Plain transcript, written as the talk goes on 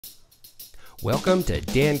Welcome to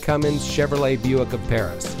Dan Cummins Chevrolet Buick of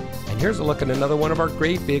Paris. And here's a look at another one of our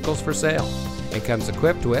great vehicles for sale. It comes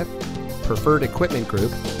equipped with Preferred Equipment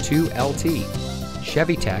Group 2LT,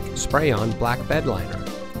 Chevy Tech Spray-On Black Bed Liner,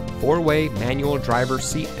 4-way manual driver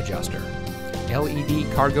seat adjuster,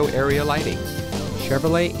 LED cargo area lighting,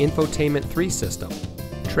 Chevrolet Infotainment 3 system,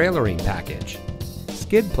 trailering package,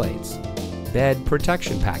 skid plates, bed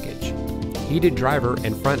protection package, heated driver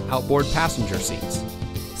and front outboard passenger seats,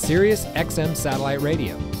 Sirius XM satellite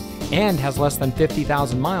radio, and has less than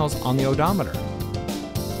 50,000 miles on the odometer.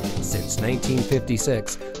 Since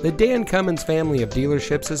 1956, the Dan Cummins family of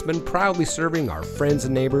dealerships has been proudly serving our friends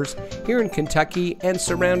and neighbors here in Kentucky and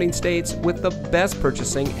surrounding states with the best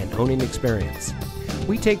purchasing and owning experience.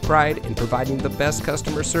 We take pride in providing the best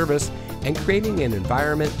customer service and creating an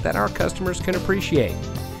environment that our customers can appreciate.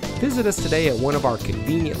 Visit us today at one of our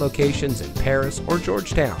convenient locations in Paris or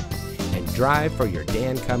Georgetown and drive for your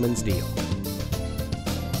Dan Cummins deal.